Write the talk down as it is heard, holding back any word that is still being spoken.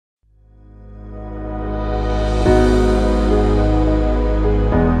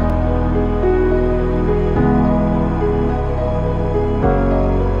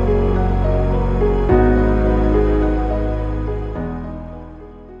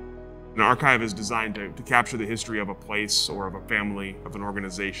An archive is designed to capture the history of a place or of a family, of an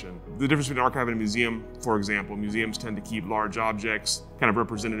organization. The difference between an archive and a museum, for example, museums tend to keep large objects, kind of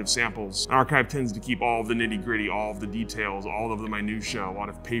representative samples. An archive tends to keep all of the nitty-gritty, all of the details, all of the minutiae, a lot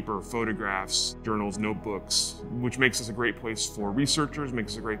of paper, photographs, journals, notebooks, which makes us a great place for researchers,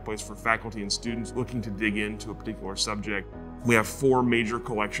 makes us a great place for faculty and students looking to dig into a particular subject. We have 4 major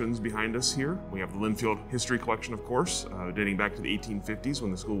collections behind us here. We have the Linfield History Collection, of course, dating back to the 1850s when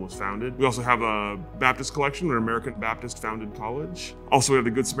the school was founded. We also have a Baptist collection, an American Baptist founded college. Also, we have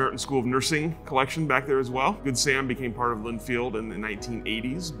the Good Samaritan School of Nursing collection back there as well. Good Sam became part of Linfield in the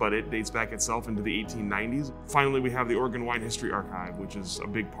 1980s, but it dates back itself into the 1890s. Finally, we have the Oregon Wine History Archive, which is a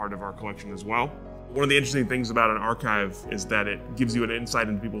big part of our collection as well. One of the interesting things about an archive is that it gives you an insight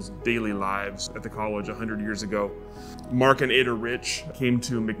into people's daily lives at the college 100 years ago. Mark and Ada Rich came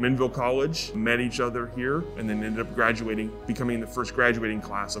to McMinnville College, met each other here, and then ended up graduating, becoming the first graduating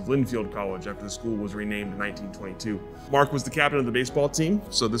class of Linfield College after the school was renamed in 1922. Mark was the captain of the baseball team,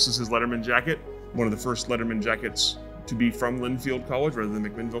 so this is his Letterman jacket, one of the first Letterman jackets to be from Linfield College rather than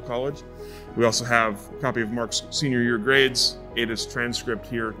McMinnville College. We also have a copy of Mark's senior year grades, Ada's transcript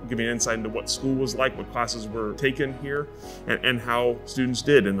here, giving insight into what school was like, what classes were taken here, and how students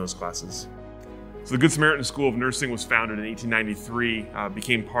did in those classes. So the Good Samaritan School of Nursing was founded in 1893,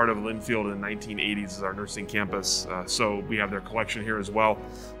 became part of Linfield in the 1980s as our nursing campus. So we have their collection here as well.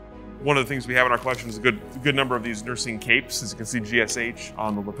 One of the things we have in our collection is a good number of these nursing capes. As you can see, GSH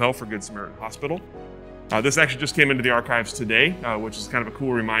on the lapel for Good Samaritan Hospital. This actually just came into the archives today, which is kind of a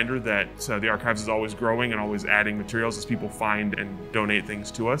cool reminder that the archives is always growing and always adding materials as people find and donate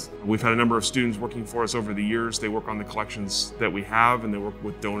things to us. We've had a number of students working for us over the years. They work on the collections that we have and they work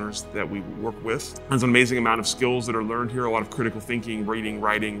with donors that we work with. There's an amazing amount of skills that are learned here, a lot of critical thinking, reading,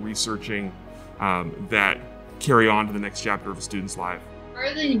 writing, researching that carry on to the next chapter of a student's life.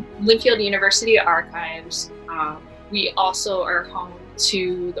 For the Linfield University archives, we also are home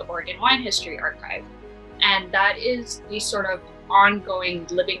to the Oregon Wine History Archive. And that is the sort of ongoing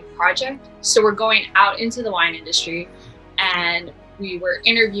living project. So we're going out into the wine industry and we were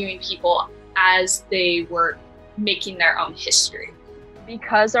interviewing people as they were making their own history.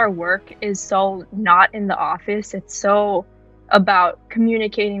 Because our work is so not in the office, it's so about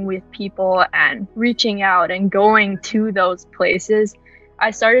communicating with people and reaching out and going to those places,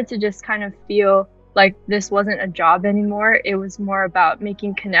 I started to just kind of feel like this wasn't a job anymore. It was more about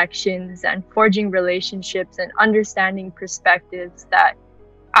making connections and forging relationships and understanding perspectives that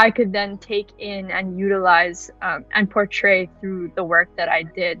I could then take in and utilize and portray through the work that I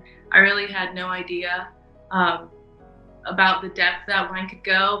did. I really had no idea about the depth that wine could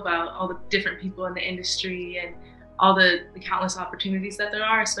go, about all the different people in the industry and all the countless opportunities that there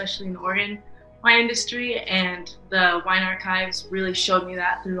are, especially in the Oregon wine industry. And the wine archives really showed me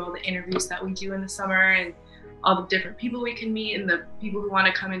that through all the interviews that we do in the summer and all the different people we can meet and the people who want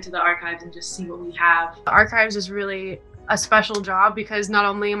to come into the archives and just see what we have. The archives is really a special job because not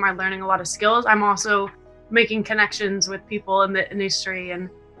only am I learning a lot of skills, I'm also making connections with people in the industry and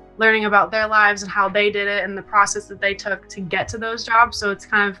learning about their lives and how they did it and the process that they took to get to those jobs. So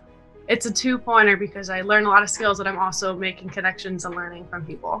it's a two-pointer because I learn a lot of skills, but I'm also making connections and learning from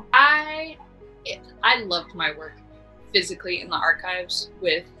people. I loved my work physically in the archives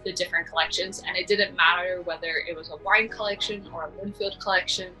with the different collections, and it didn't matter whether it was a wine collection or a Linfield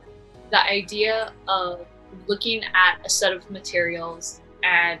collection. The idea of looking at a set of materials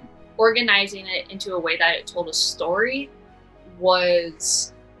and organizing it into a way that it told a story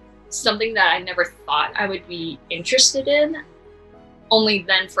was something that I never thought I would be interested in, only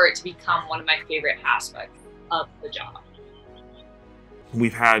then for it to become one of my favorite aspects of the job.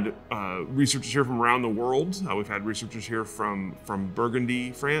 We've had researchers here from around the world. We've had researchers here from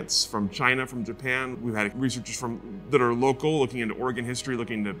Burgundy, France, from China, from Japan. We've had researchers that are local, looking into Oregon history,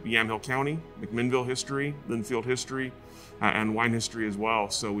 looking into Yamhill County, McMinnville history, Linfield history, and wine history as well.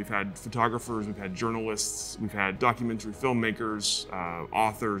 So we've had photographers, we've had journalists, we've had documentary filmmakers,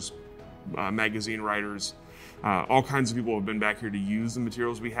 authors, magazine writers. All kinds of people have been back here to use the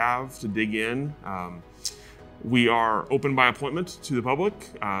materials we have, to dig in. We are open by appointment to the public,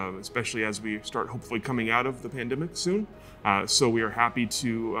 especially as we start hopefully coming out of the pandemic soon. So we are happy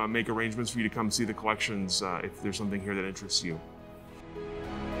to make arrangements for you to come see the collections if there's something here that interests you.